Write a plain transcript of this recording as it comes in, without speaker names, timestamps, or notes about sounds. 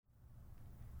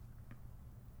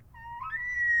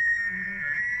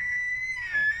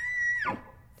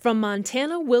From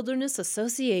Montana Wilderness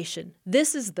Association,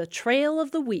 this is the Trail of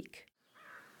the Week.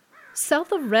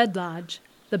 South of Red Lodge,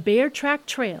 the Bear Track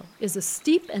Trail is a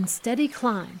steep and steady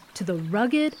climb to the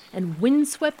rugged and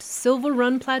windswept Silver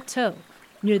Run Plateau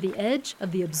near the edge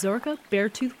of the Absaroka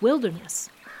Beartooth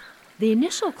Wilderness. The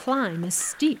initial climb is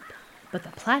steep, but the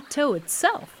plateau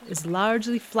itself is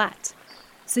largely flat,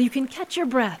 so you can catch your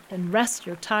breath and rest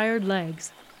your tired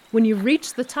legs. When you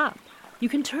reach the top, you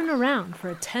can turn around for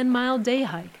a 10-mile day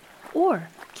hike, or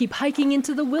keep hiking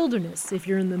into the wilderness if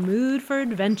you're in the mood for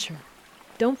adventure.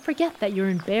 Don't forget that you're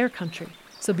in bear country,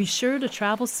 so be sure to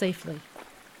travel safely.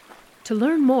 To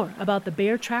learn more about the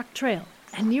Bear Track Trail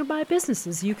and nearby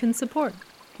businesses you can support,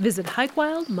 visit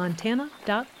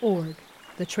hikewildmontana.org.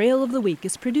 The Trail of the Week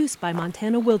is produced by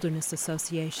Montana Wilderness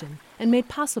Association and made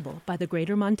possible by the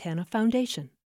Greater Montana Foundation.